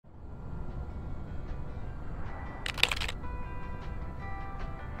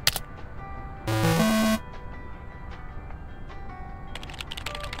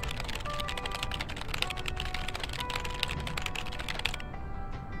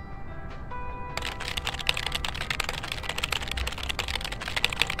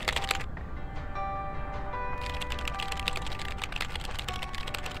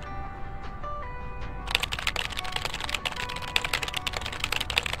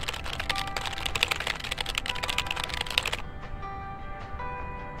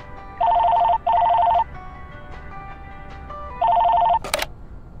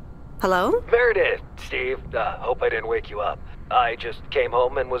Hello? Meredith, Steve. Hope I didn't wake you up. I just came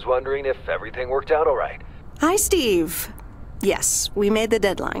home and was wondering if everything worked out all right. Hi, Steve. Yes, we made the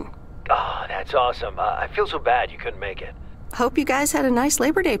deadline. Oh, that's awesome. I feel so bad you couldn't make it. Hope you guys had a nice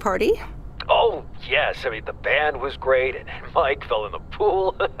Labor Day party. Oh, yes. I mean, the band was great, and Mike fell in the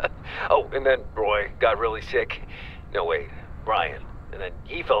pool. Oh, and then Roy got really sick. No, wait, Brian. And then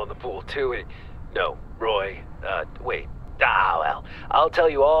he fell in the pool, too. No, Roy. Wait. Well, I'll tell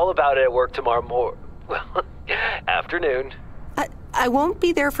you all about it at work tomorrow afternoon. I won't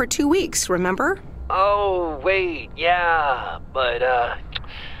be there for 2 weeks, remember? Oh, wait, yeah. But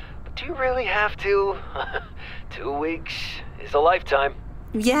do you really have to? 2 weeks is a lifetime.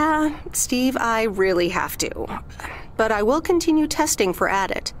 Yeah, Steve, I really have to. But I will continue testing for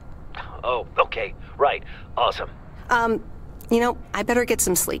Addit. Oh, okay, right. Awesome. I better get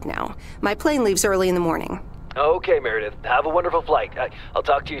some sleep now. My plane leaves early in the morning. Okay, Meredith. Have a wonderful flight. I'll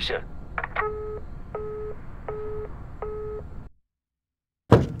talk to you soon.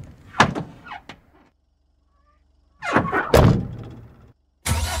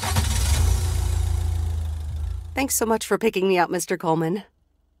 Thanks so much for picking me up, Mr. Coleman.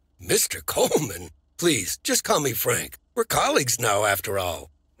 Mr. Coleman? Please, just call me Frank. We're colleagues now, after all.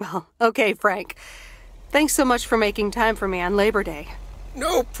 Well, okay, Frank. Thanks so much for making time for me on Labor Day.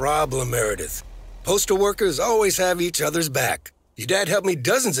 No problem, Meredith. Postal workers always have each other's back. Your dad helped me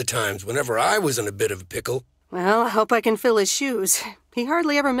dozens of times whenever I was in a bit of a pickle. Well, I hope I can fill his shoes. He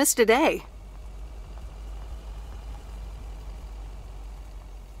hardly ever missed a day.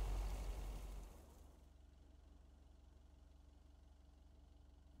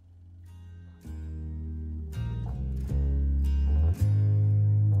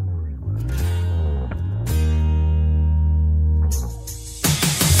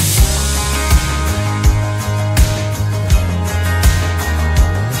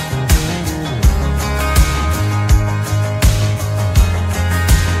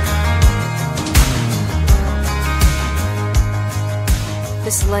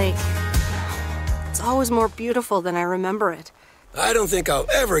 This lake, it's always more beautiful than I remember it. I don't think I'll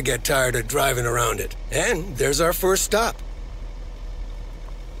ever get tired of driving around it. And there's our first stop.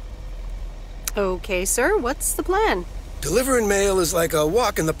 Okay, sir, what's the plan? Delivering mail is like a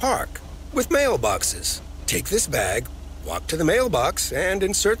walk in the park, with mailboxes. Take this bag, walk to the mailbox, and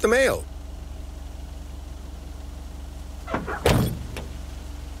insert the mail.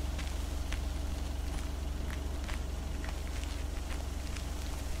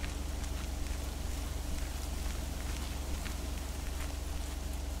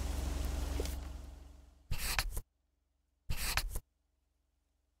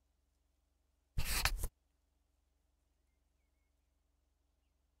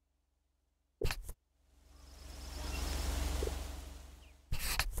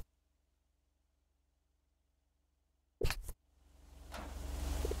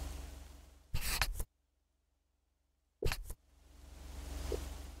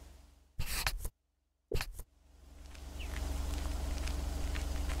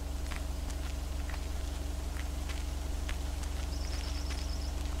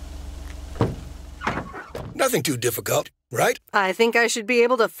 Nothing too difficult, right? I think I should be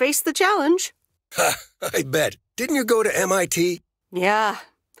able to face the challenge. Ha, I bet. Didn't you go to MIT? Yeah.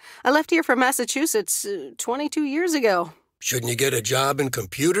 I left here from Massachusetts 22 years ago. Shouldn't you get a job in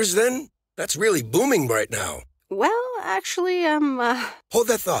computers then? That's really booming right now. Well, actually, Hold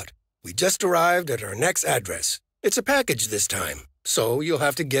that thought. We just arrived at our next address. It's a package this time, so you'll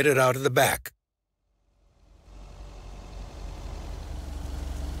have to get it out of the back.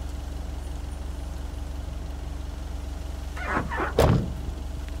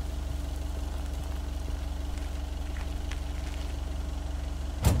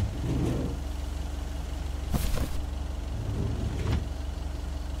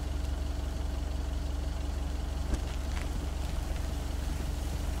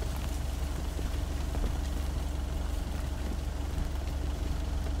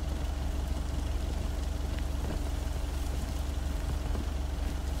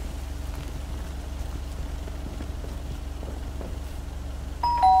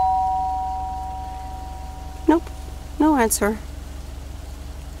 nope, no answer.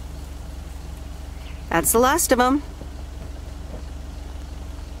 That's the last of them.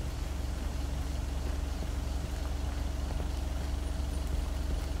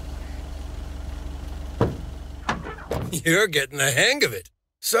 You're getting the hang of it.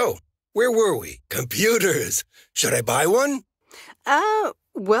 So, where were we? Computers. Should I buy one?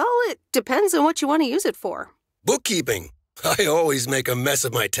 Well, it depends on what you want to use it for. Bookkeeping. I always make a mess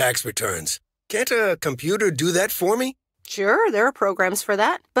of my tax returns. Can't a computer do that for me? Sure, there are programs for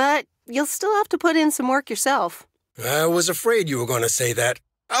that, but you'll still have to put in some work yourself. I was afraid you were going to say that.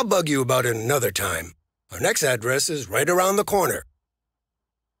 I'll bug you about it another time. Our next address is right around the corner.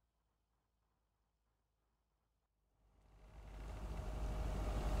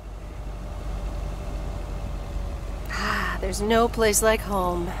 There's no place like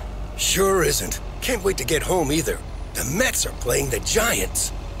home. Sure isn't. Can't wait to get home either. The Mets are playing the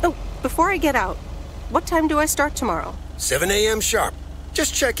Giants. Oh, before I get out, what time do I start tomorrow? 7 a.m. sharp.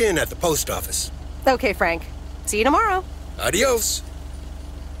 Just check in at the post office. Okay, Frank. See you tomorrow. Adios.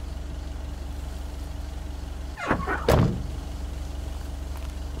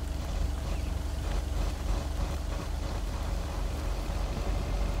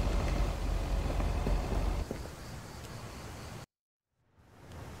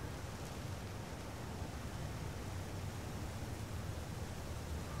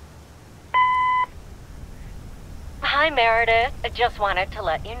 Hi, Meredith. I just wanted to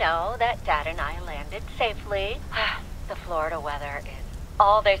let you know that Dad and I landed safely. The Florida weather is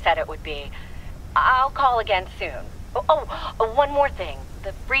all they said it would be. I'll call again soon. One more thing.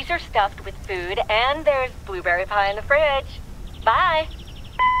 The freezer's stuffed with food, and there's blueberry pie in the fridge. Bye.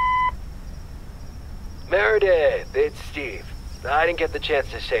 Meredith, it's Steve. I didn't get the chance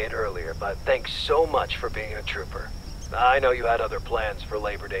to say it earlier, but thanks so much for being a trooper. I know you had other plans for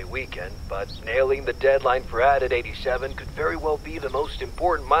Labor Day weekend, but nailing the deadline for Added 87 could very well be the most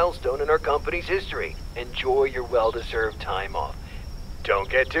important milestone in our company's history. Enjoy your well-deserved time off. Don't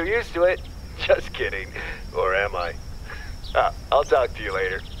get too used to it. Just kidding. Or am I? I'll talk to you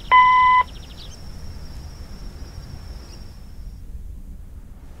later.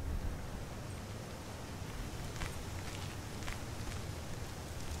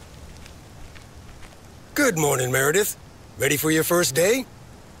 Good morning, Meredith. Ready for your first day?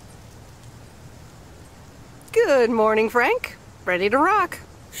 Good morning, Frank. Ready to rock.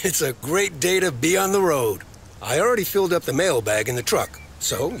 It's a great day to be on the road. I already filled up the mailbag in the truck,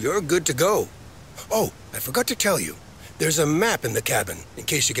 so you're good to go. Oh, I forgot to tell you. There's a map in the cabin, in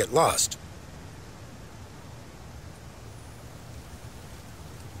case you get lost.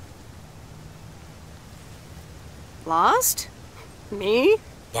 Lost? Me?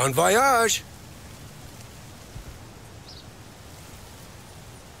 Bon voyage!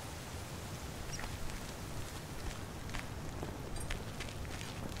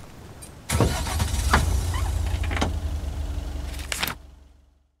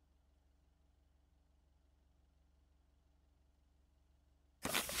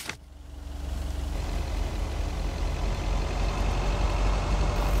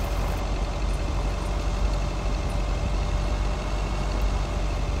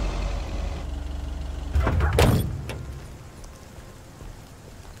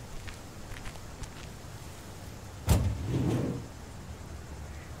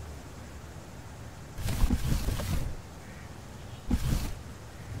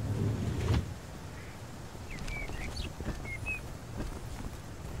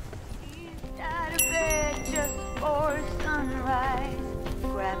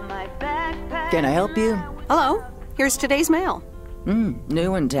 Can I help you? Hello. Here's today's mail.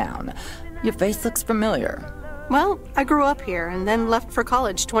 New in town. Your face looks familiar. Well, I grew up here and then left for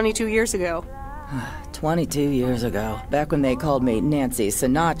college 22 years ago. 22 years ago, back when they called me Nancy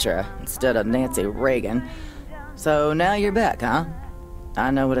Sinatra instead of Nancy Reagan. So now you're back, huh? I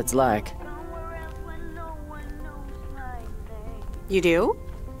know what it's like. You do?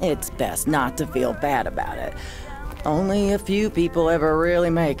 It's best not to feel bad about it. Only a few people ever really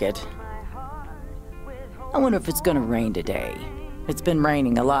make it. I wonder if it's gonna rain today. It's been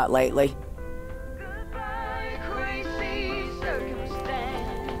raining a lot lately.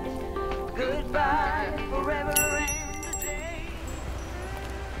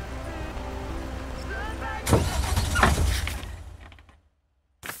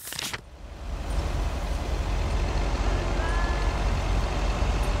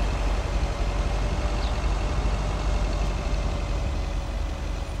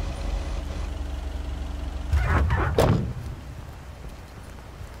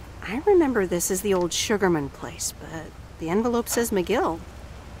 I remember this as the old Sugarman place, but the envelope says McGill.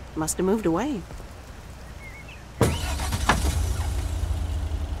 Must have moved away.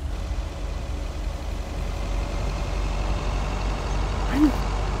 I'm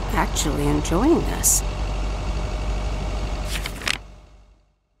actually enjoying this.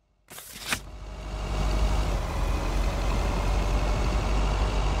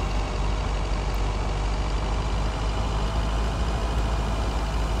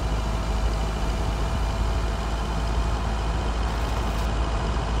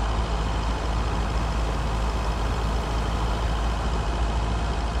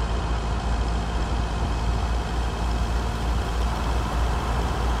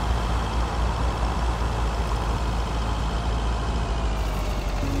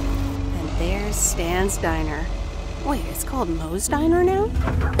 Otherwise, Stan's Diner. Wait, it's called Moe's Diner now?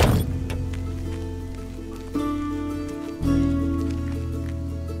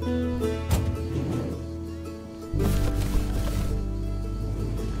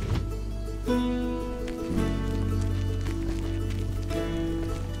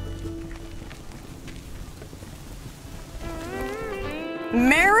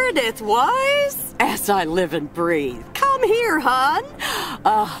 Meredith Weiss? As I live and breathe. Come here, hon.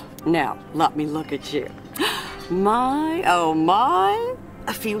 Now, let me look at you. My, oh my.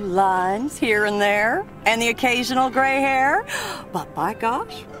 A few lines here and there, and the occasional gray hair. But by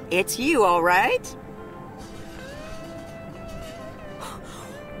gosh, it's you, all right?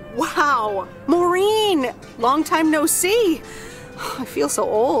 Wow! Maureen! Long time no see. I feel so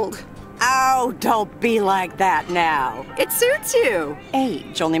old. Oh, don't be like that now. It suits you.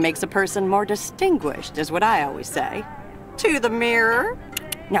 Age only makes a person more distinguished, is what I always say. To the mirror.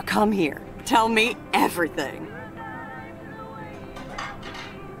 Now come here. Tell me everything.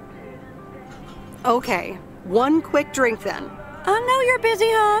 Okay, one quick drink then. I know you're busy,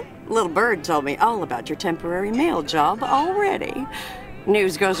 hon. Little Bird told me all about your temporary mail job already.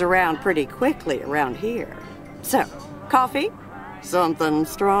 News goes around pretty quickly around here. So, coffee? Something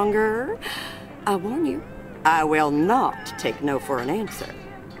stronger? I warn you, I will not take no for an answer.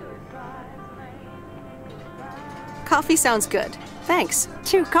 Coffee sounds good. Thanks.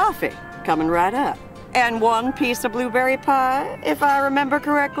 2 coffee, coming right up. And 1 piece of blueberry pie, if I remember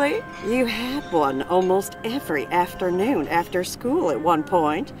correctly. You had one almost every afternoon after school at one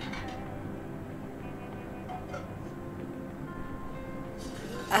point.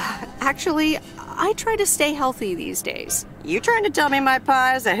 Actually, I try to stay healthy these days. You trying to tell me my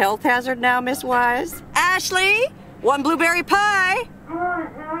pie is a health hazard now, Miss Wise? Ashley, 1 blueberry pie.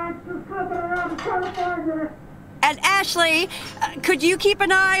 And Ashley, could you keep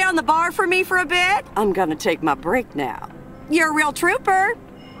an eye on the bar for me for a bit? I'm gonna take my break now. You're a real trooper.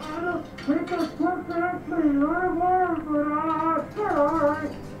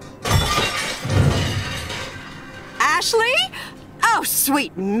 Ashley? Oh,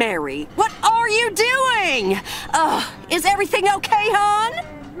 sweet Mary, what are you doing? Is everything okay, hon?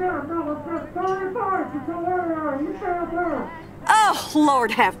 Oh,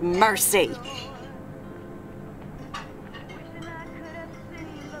 Lord have mercy.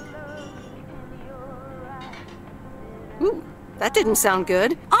 Ooh, that didn't sound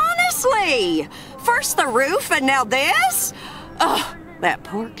good. Honestly! First the roof and now this? Ugh, that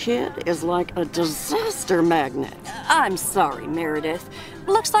poor kid is like a disaster magnet. I'm sorry, Meredith.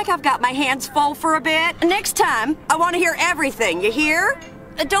 Looks like I've got my hands full for a bit. Next time, I want to hear everything, you hear?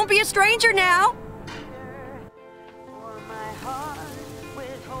 Don't be a stranger now.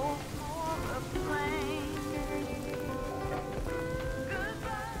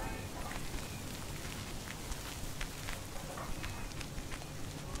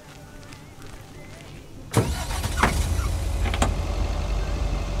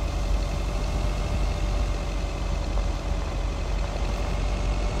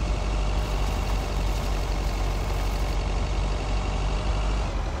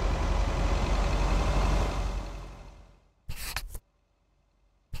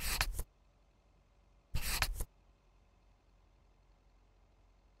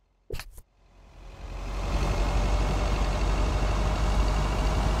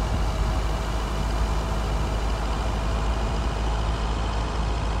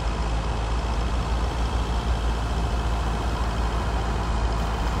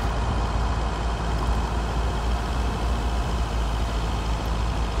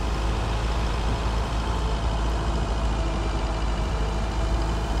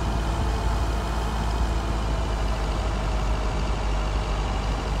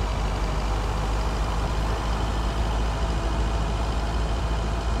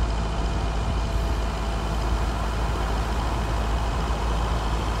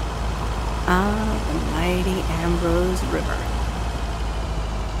 Ah, the mighty Ambrose River.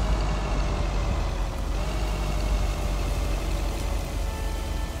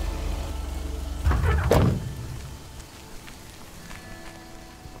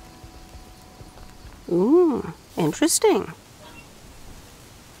 Ooh, interesting.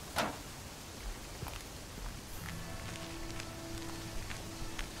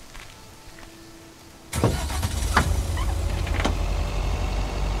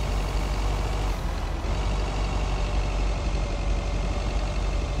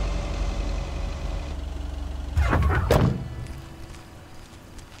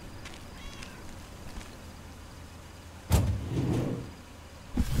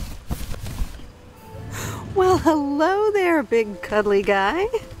 Well, hello there, big cuddly guy.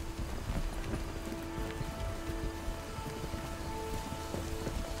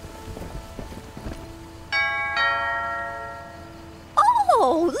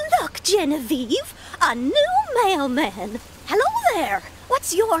 Look, Genevieve, a new mailman. Hello there.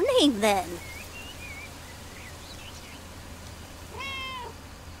 What's your name then?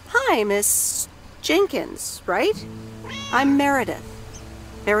 Hi, Miss Jenkins, right? I'm Meredith.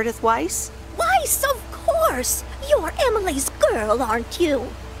 Meredith Weiss? Weiss, of course. You're Emily's girl, aren't you?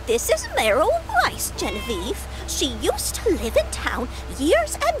 This is Meryl Weiss, Genevieve. She used to live in town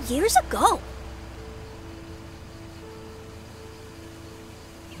years and years ago.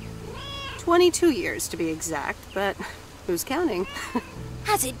 22 years to be exact, but who's counting?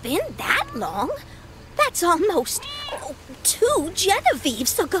 Has it been that long? That's almost 2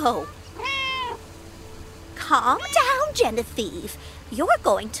 Genevieves ago. Calm down, Genevieve. You're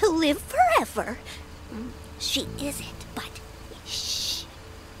going to live forever. She isn't, but shh.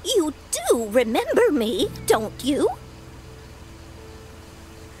 You do remember me, don't you?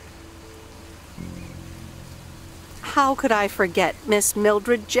 How could I forget Miss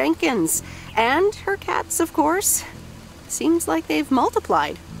Mildred Jenkins? And her cats, of course. Seems like they've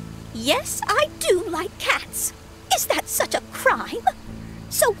multiplied. Yes, I do like cats. Is that such a crime?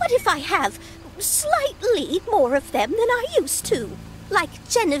 So what if I have slightly more of them than I used to? Like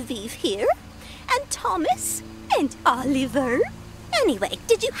Genevieve here, and Thomas, and Oliver. Anyway,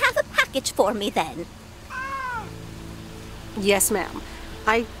 did you have a package for me then? Yes, ma'am.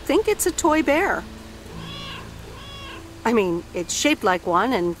 I think it's a toy bear. I mean, it's shaped like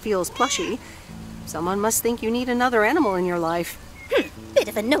one and feels plushy. Someone must think you need another animal in your life. Bit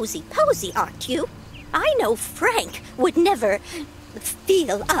of a nosy-posy, aren't you? I know Frank would never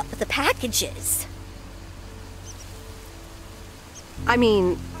feel up the packages. I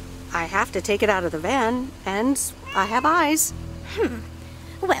mean, I have to take it out of the van, and I have eyes.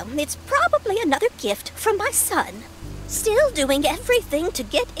 Well, it's probably another gift from my son. Still doing everything to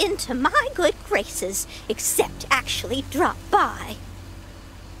get into my good graces, except actually drop by.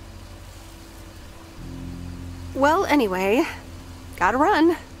 Well, anyway, gotta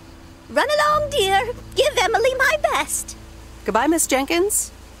run. Run along, dear. Give Emily my best. Goodbye, Miss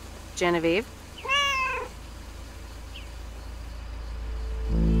Jenkins. Genevieve.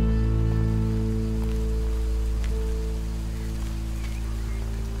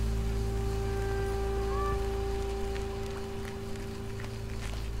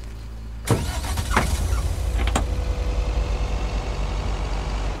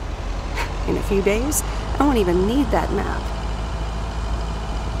 In a few days, I won't even need that map.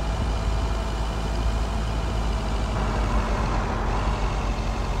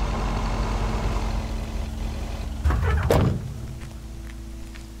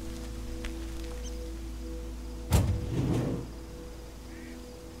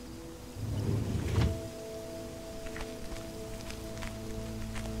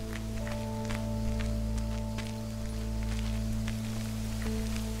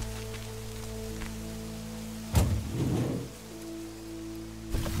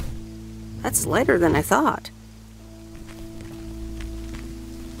 That's lighter than I thought.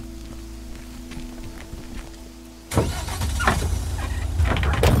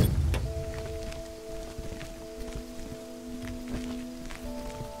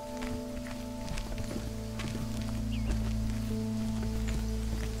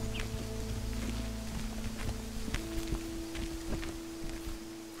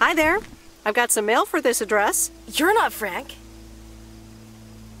 Hi there. I've got some mail for this address. You're not Frank.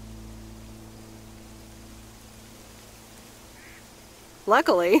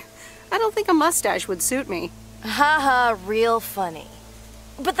 Luckily, I don't think a mustache would suit me. Haha, real funny.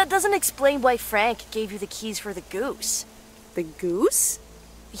 But that doesn't explain why Frank gave you the keys for the goose. The goose?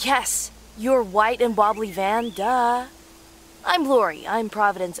 Yes, your white and wobbly van, duh. I'm Lori, I'm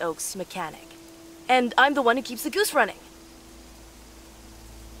Providence Oaks' mechanic. And I'm the one who keeps the goose running.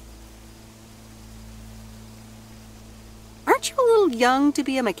 Aren't you a little young to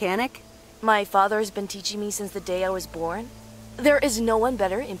be a mechanic? My father has been teaching me since the day I was born. There is no one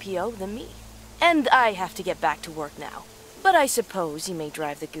better in PO than me. And I have to get back to work now. But I suppose you may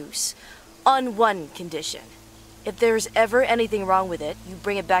drive the goose. On one condition. If there's ever anything wrong with it, you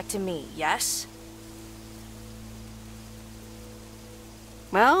bring it back to me, yes?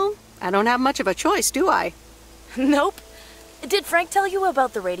 Well, I don't have much of a choice, do I? Nope. Did Frank tell you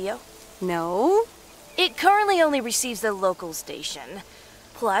about the radio? No. It currently only receives the local station.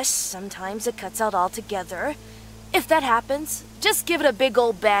 Plus, sometimes it cuts out altogether. If that happens, just give it a big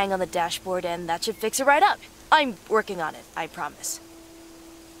old bang on the dashboard and that should fix it right up. I'm working on it, I promise.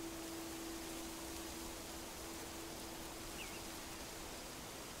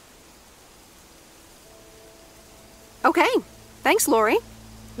 Okay. Thanks, Lori.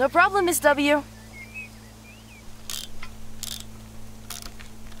 No problem, Miss W.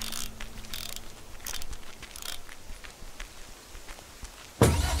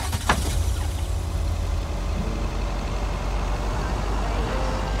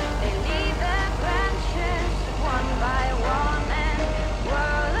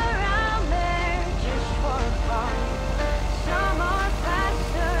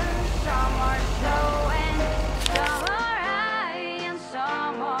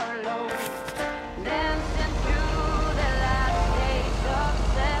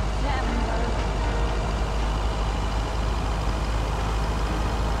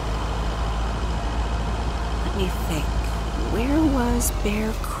 There's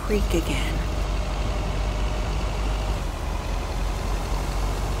Bear Creek again.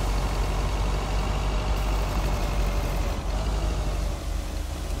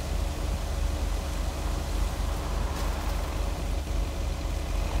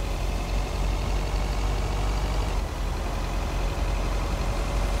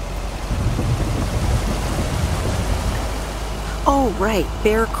 Oh, right,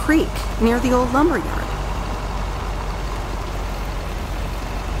 Bear Creek, near the old lumberyard.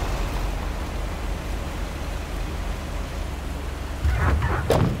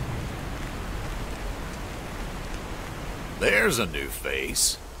 There's a new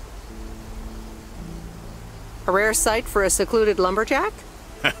face. A rare sight for a secluded lumberjack?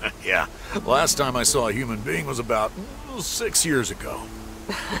 Yeah, last time I saw a human being was about 6 years ago.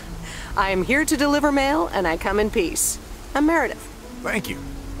 I am here to deliver mail, and I come in peace. I'm Meredith. Thank you.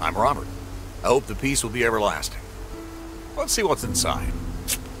 I'm Robert. I hope the peace will be everlasting. Let's see what's inside.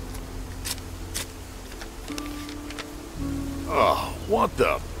 Oh, what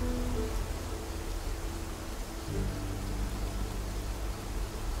the...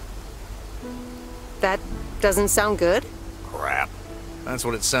 That doesn't sound good. Crap. That's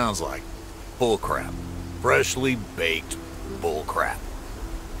what it sounds like. Bull crap. Freshly baked bull crap.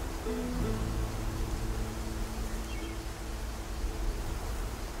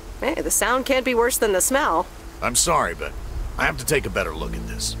 Hey, the sound can't be worse than the smell. I'm sorry, but I have to take a better look at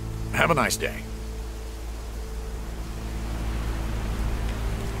this. Have a nice day.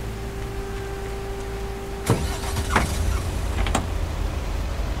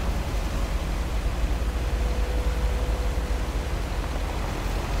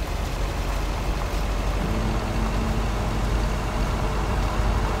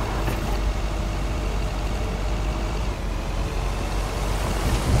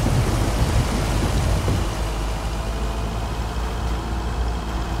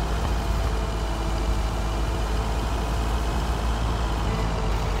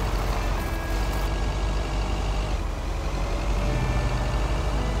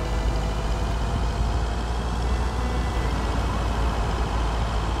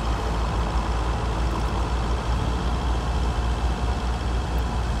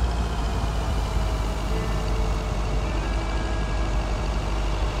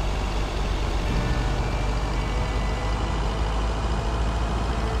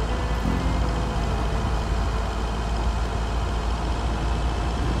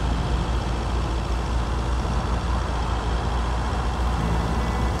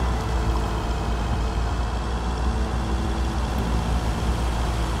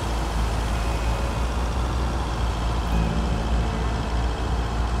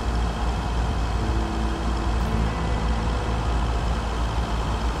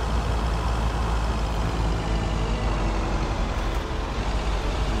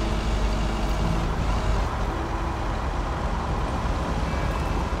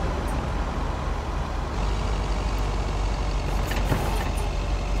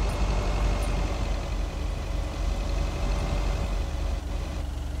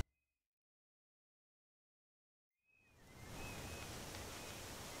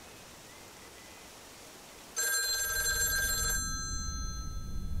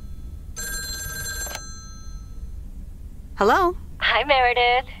 Hello? Hi,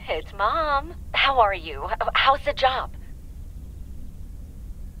 Meredith. It's Mom. How are you? How's the job?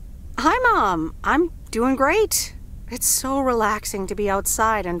 Hi, Mom. I'm doing great. It's so relaxing to be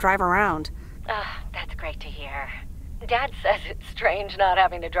outside and drive around. That's great to hear. Dad says it's strange not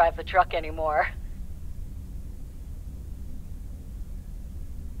having to drive the truck anymore.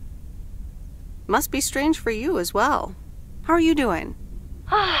 Must be strange for you as well. How are you doing?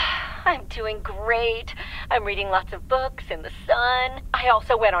 I'm doing great. I'm reading lots of books in the sun. I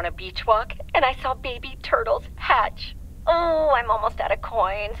also went on a beach walk, and I saw baby turtles hatch. Oh, I'm almost out of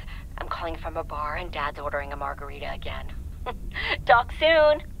coins. I'm calling from a bar, and Dad's ordering a margarita again. Talk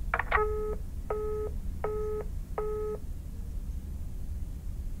soon.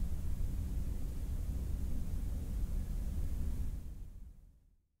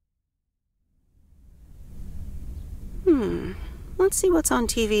 Let's see what's on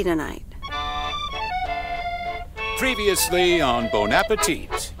TV tonight. Previously on Bon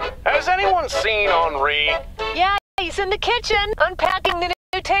Appetit. Has anyone seen Henri? Yeah, he's in the kitchen, unpacking the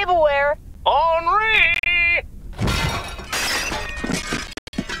new tableware. Henri!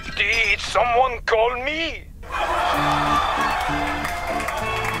 Did someone call me?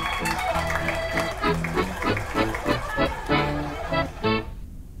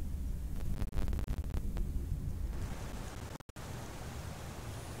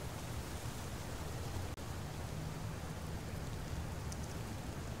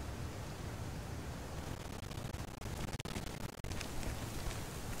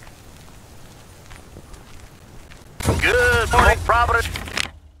 Providence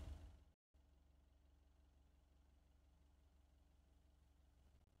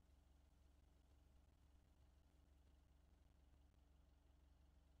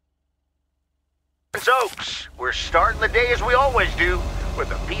Oaks. We're starting the day as we always do, with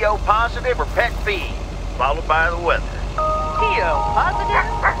a PO positive or pet peeve, followed by the weather. PO positive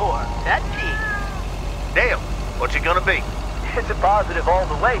or pet peeve? Dale, what's it gonna be? It's a positive all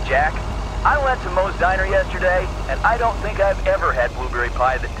the way, Jack. I went to Moe's Diner yesterday, and I don't think I've ever had blueberry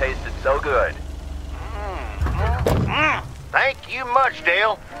pie that tasted so good. Thank you much,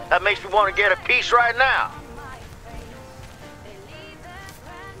 Dale. That makes me want to get a piece right now.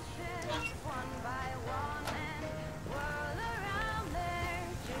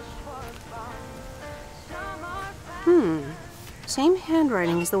 Same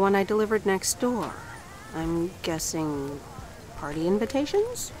handwriting as the one I delivered next door. I'm guessing party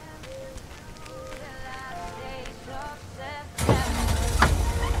invitations?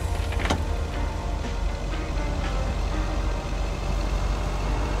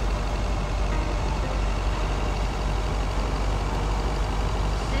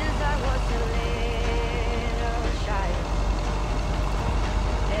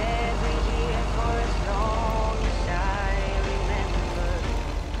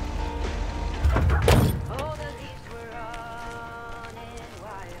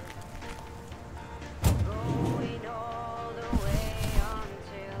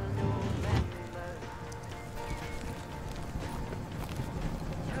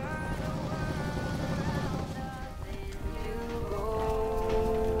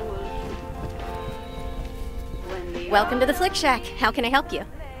 Welcome to the Flick Shack. How can I help you?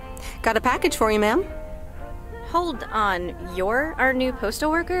 Got a package for you, ma'am. Hold on. You're our new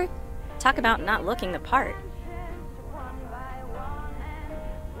postal worker? Talk about not looking the part.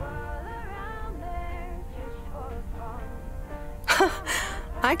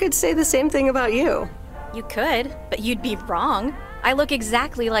 I could say the same thing about you. You could, but you'd be wrong. I look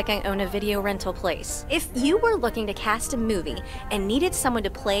exactly like I own a video rental place. If you were looking to cast a movie and needed someone to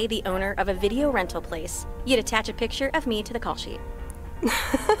play the owner of a video rental place, you'd attach a picture of me to the call sheet.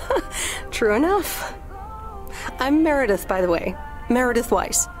 True enough. I'm Meredith, by the way. Meredith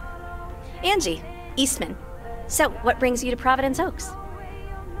Weiss. Angie, Eastman. So, what brings you to Providence Oaks?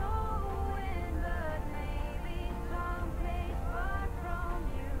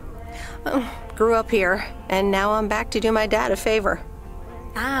 Grew up here, and now I'm back to do my dad a favor.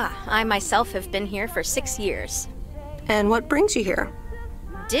 Ah, I myself have been here for 6 years. And what brings you here?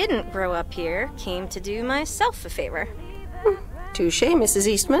 Didn't grow up here, came to do myself a favor. Touche, Mrs.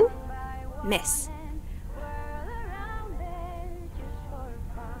 Eastman. Miss.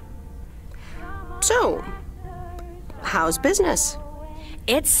 So, how's business?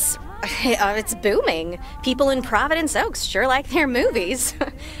 It's booming. People in Providence Oaks sure like their movies.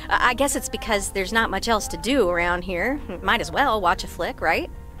 I guess it's because there's not much else to do around here. Might as well watch a flick, right?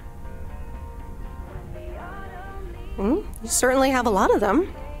 You certainly have a lot of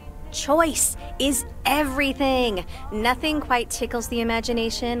them. Choice is everything. Nothing quite tickles the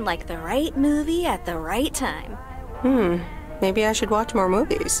imagination like the right movie at the right time. Maybe I should watch more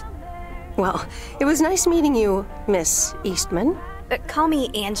movies. Well, it was nice meeting you, Miss Eastman. Call me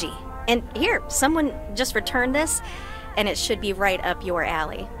Angie. And here, someone just returned this, and it should be right up your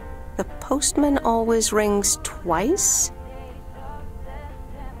alley. The postman always rings twice?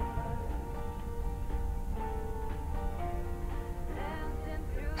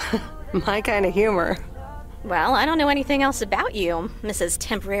 My kind of humor. Well, I don't know anything else about you, Mrs.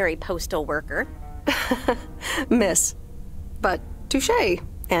 Temporary Postal Worker. Miss. But touche,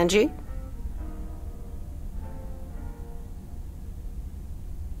 Angie.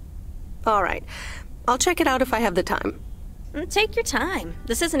 All right. I'll check it out if I have the time. Take your time.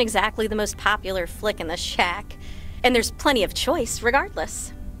 This isn't exactly the most popular flick in the shack, and there's plenty of choice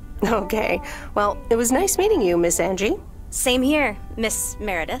regardless. Okay. Well, it was nice meeting you, Miss Angie. Same here, Miss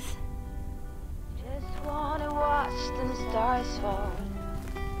Meredith. Just wanna watch the stars fall.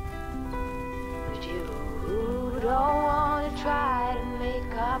 But you don't wanna try to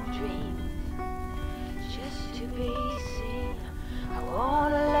make up dreams just to be seen. I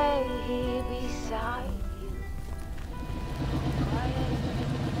wanna lay here beside you. By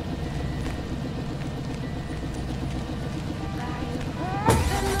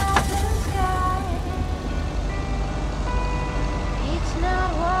an open sky. It's not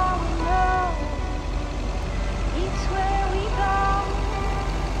what we know, it's where we go.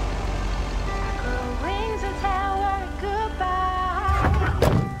 I grow wings and tell her goodbye.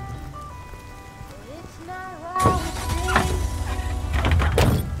 It's not what we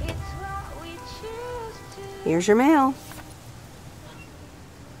see, it's what we choose to. Here's your mail.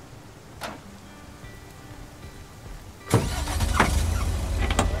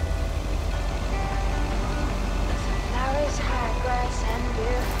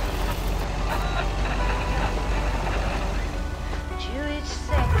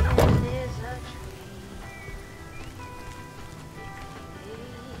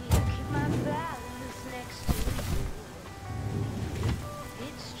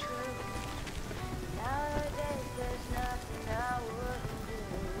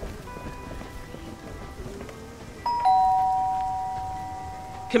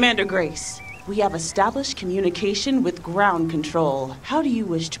 Commander Grace, we have established communication with ground control. How do you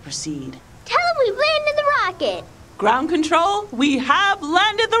wish to proceed? Tell them we've landed the rocket. Ground control, we have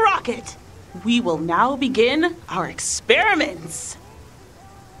landed the rocket. We will now begin our experiments.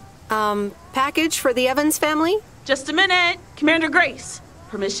 Package for the Evans family? Just a minute. Commander Grace,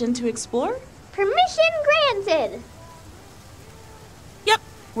 permission to explore? Permission granted. Yep,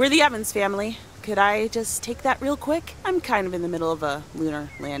 we're the Evans family. Could I just take that real quick? I'm kind of in the middle of a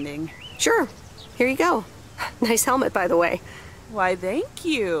lunar landing. Sure. Here you go. Nice helmet, by the way. Why, thank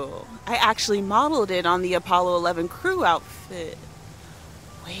you. I actually modeled it on the Apollo 11 crew outfit.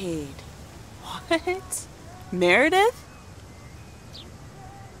 Wait, what? Meredith?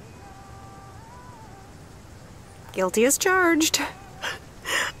 Guilty as charged.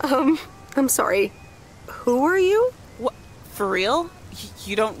 I'm sorry. Who are you? What? For real?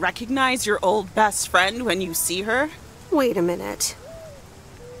 You don't recognize your old best friend when you see her? Wait a minute.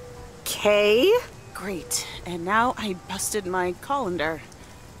 Kay? Great. And now I busted my colander.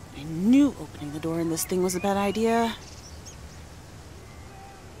 I knew opening the door in this thing was a bad idea.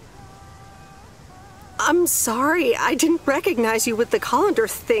 I'm sorry. I didn't recognize you with the colander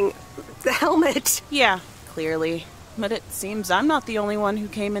thing. The helmet. Yeah, clearly. But it seems I'm not the only one who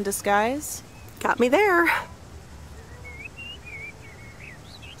came in disguise. Got me there.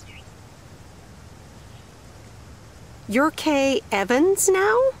 You're Kay Evans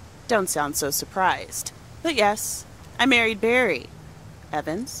now? Don't sound so surprised. But yes, I married Barry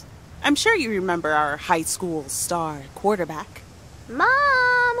Evans. I'm sure you remember our high school star quarterback.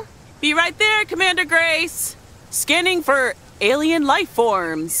 Mom! Be right there, Commander Grace! Scanning for alien life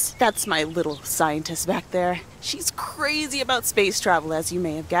forms. That's my little scientist back there. She's crazy about space travel, as you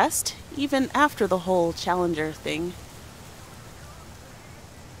may have guessed, even after the whole Challenger thing.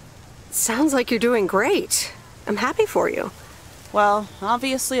 Sounds like you're doing great. I'm happy for you. Well,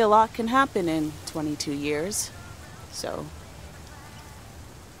 obviously a lot can happen in 22 years, so...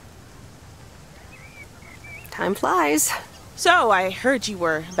 Time flies. So, I heard you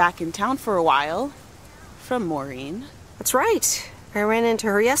were back in town for a while. From Maureen. That's right. I ran into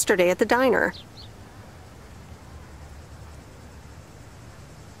her yesterday at the diner.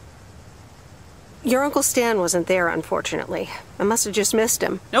 Your Uncle Stan wasn't there, unfortunately. I must have just missed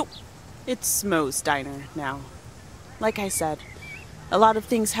him. Nope. It's Mo's diner now. Like I said, a lot of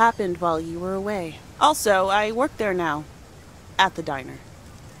things happened while you were away. Also, I work there now. At the diner.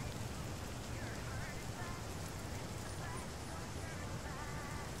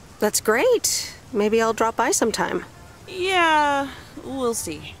 That's great. Maybe I'll drop by sometime. Yeah, we'll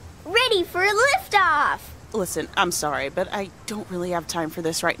see. Ready for a liftoff! Listen, I'm sorry, but I don't really have time for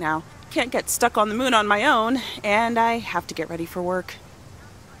this right now. Can't get stuck on the moon on my own, and I have to get ready for work.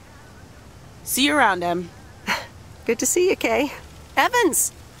 See you around, Em. Good to see you, Kay.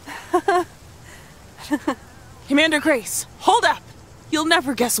 Evans! Commander Grace, hold up! You'll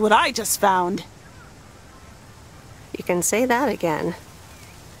never guess what I just found. You can say that again.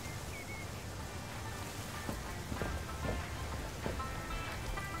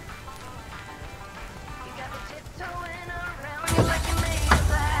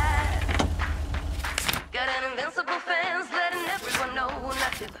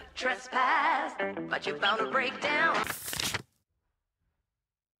 Trespass, but you found a breakdown.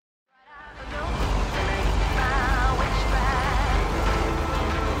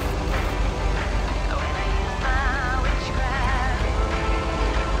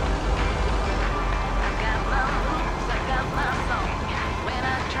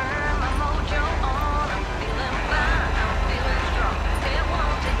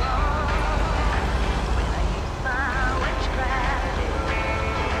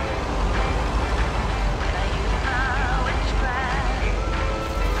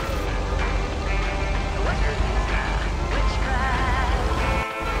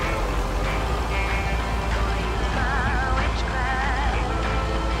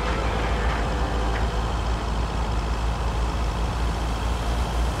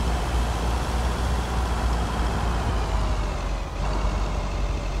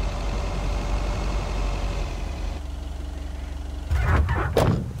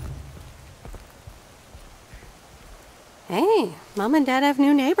 Hey, Mom and Dad have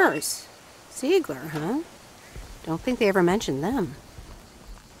new neighbors. Ziegler, huh? Don't think they ever mentioned them.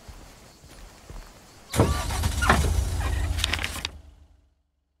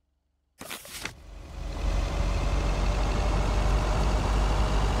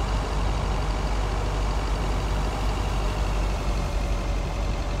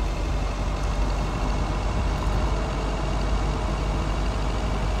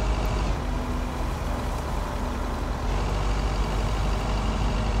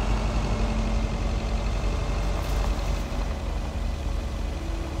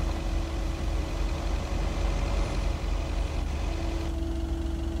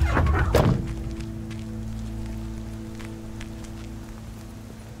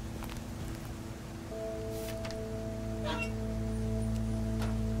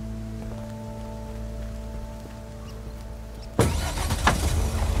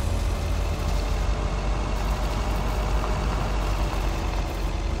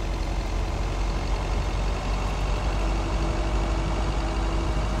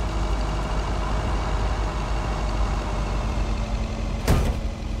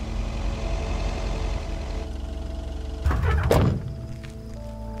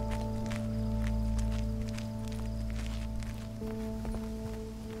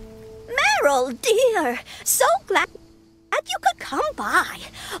 Meryl, dear. So glad you could come by.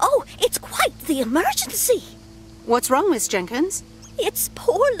 Oh, it's quite the emergency. What's wrong, Miss Jenkins? It's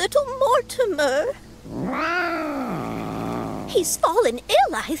poor little Mortimer. He's fallen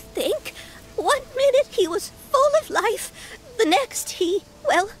ill, I think. 1 minute he was full of life. The next he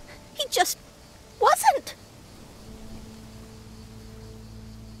just wasn't.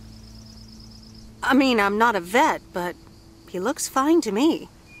 I mean, I'm not a vet, but he looks fine to me.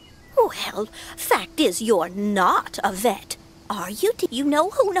 Well, fact is you're not a vet, are you? You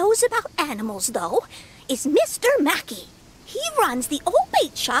know who knows about animals, though? Is Mr. Mackey. He runs the old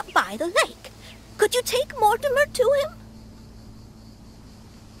bait shop by the lake. Could you take Mortimer to him?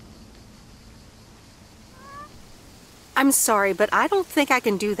 I'm sorry, but I don't think I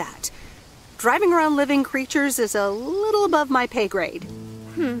can do that. Driving around living creatures is a little above my pay grade.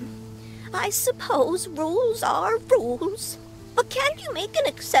 I suppose rules are rules. But can't you make an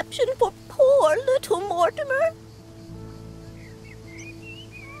exception for poor little Mortimer?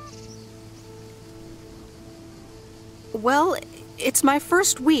 Well, it's my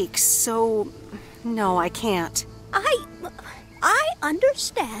first week, so no, I can't. I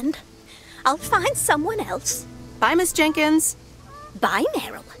understand. I'll find someone else. Bye, Miss Jenkins. Bye,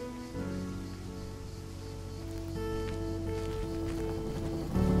 Meryl.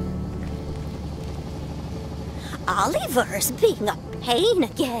 Oliver's being a pain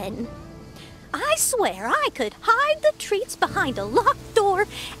again. I swear I could hide the treats behind a locked door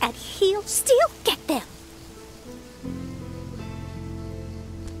and he'll still get them.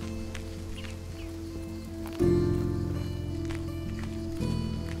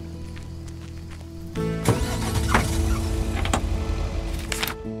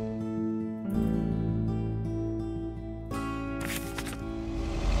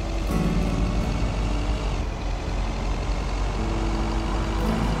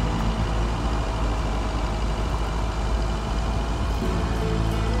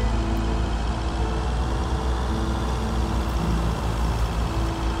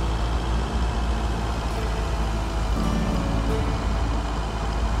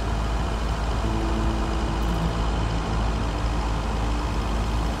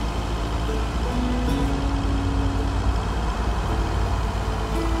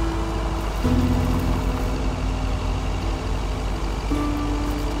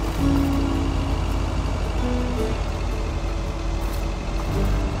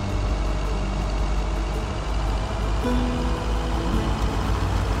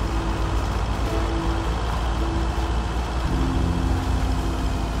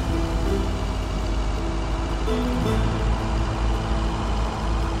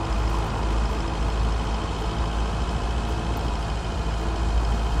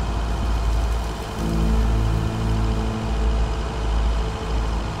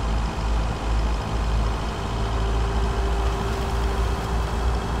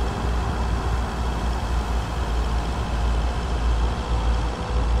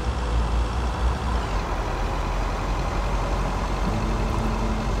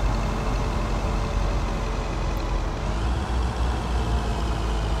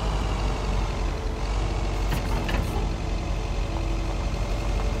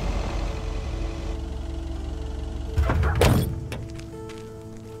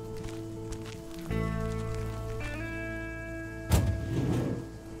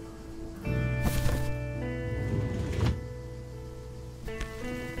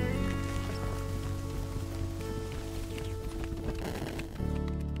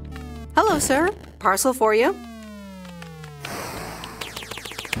 Hello, sir. Parcel for you.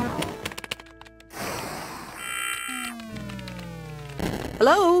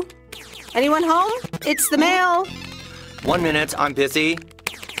 Hello? Anyone home? It's the mail. 1 minute, I'm busy.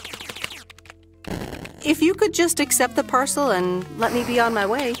 If you could just accept the parcel and let me be on my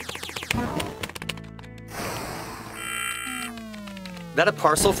way. That a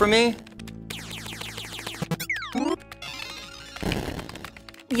parcel for me?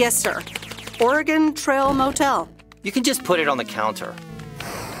 Yes, sir. Oregon Trail Motel. You can just put it on the counter.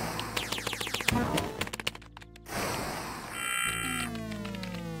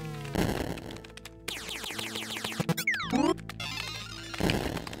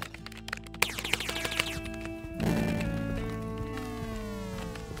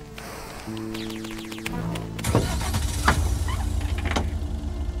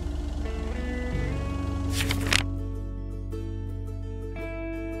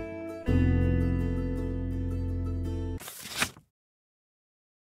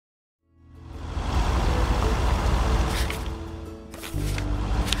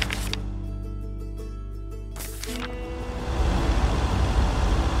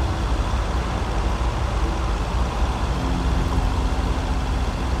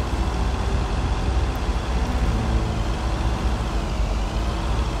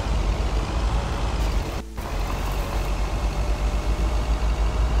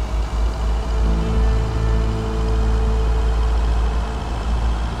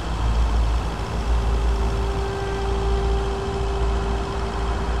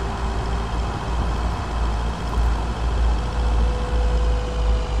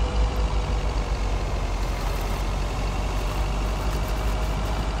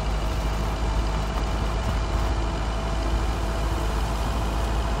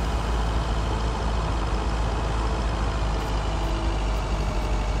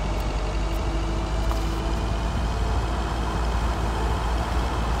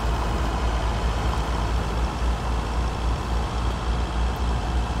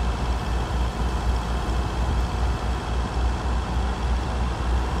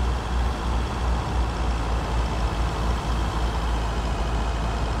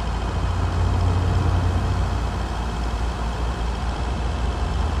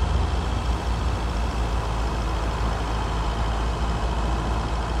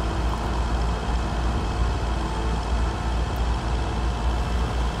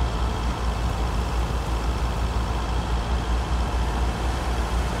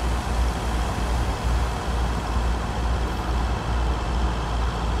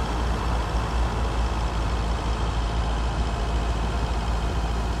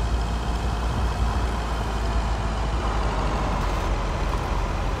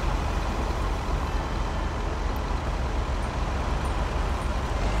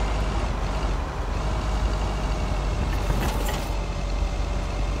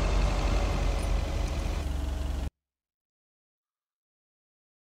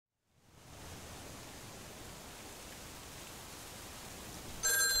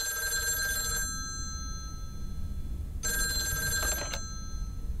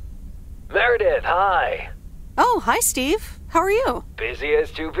 Meredith, hi. Oh, hi, Steve. How are you? Busy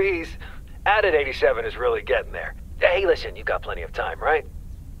as two peas. Added 87 is really getting there. Hey, listen, you've got plenty of time, right?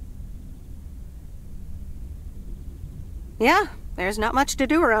 Yeah, there's not much to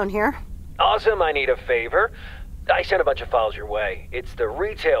do around here. Awesome, I need a favor. I sent a bunch of files your way. It's the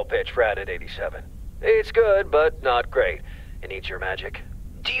retail pitch for Added 87. It's good, but not great. It needs your magic.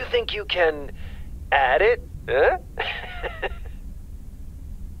 Do you think you can add it?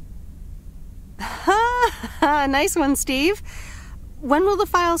 Huh? Nice one, Steve. When will the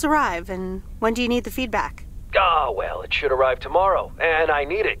files arrive, and when do you need the feedback? Oh, well, it should arrive tomorrow, and I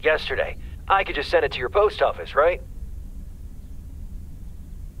need it yesterday. I could just send it to your post office, right?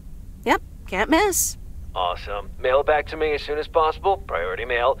 Yep, can't miss. Awesome. Mail it back to me as soon as possible. Priority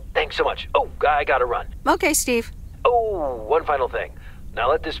mail. Thanks so much. Oh, I gotta run. Okay, Steve. Oh, one final thing. Now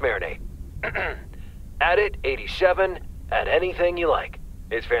let this marinate. Add it, 87, add anything you like.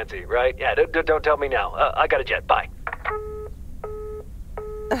 It's fancy, right? Yeah, don't tell me now. I got a jet. Bye.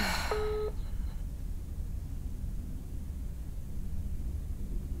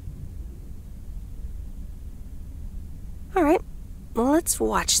 All right, let's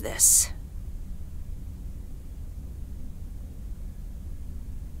watch this.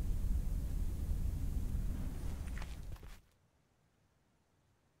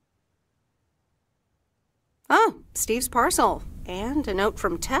 Oh, Steve's parcel. And a note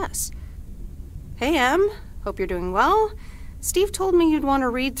from Tess. Hey, Em. Hope you're doing well. Steve told me you'd want to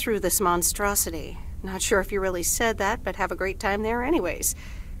read through this monstrosity. Not sure if you really said that, but have a great time there anyways.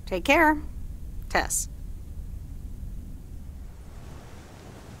 Take care. Tess.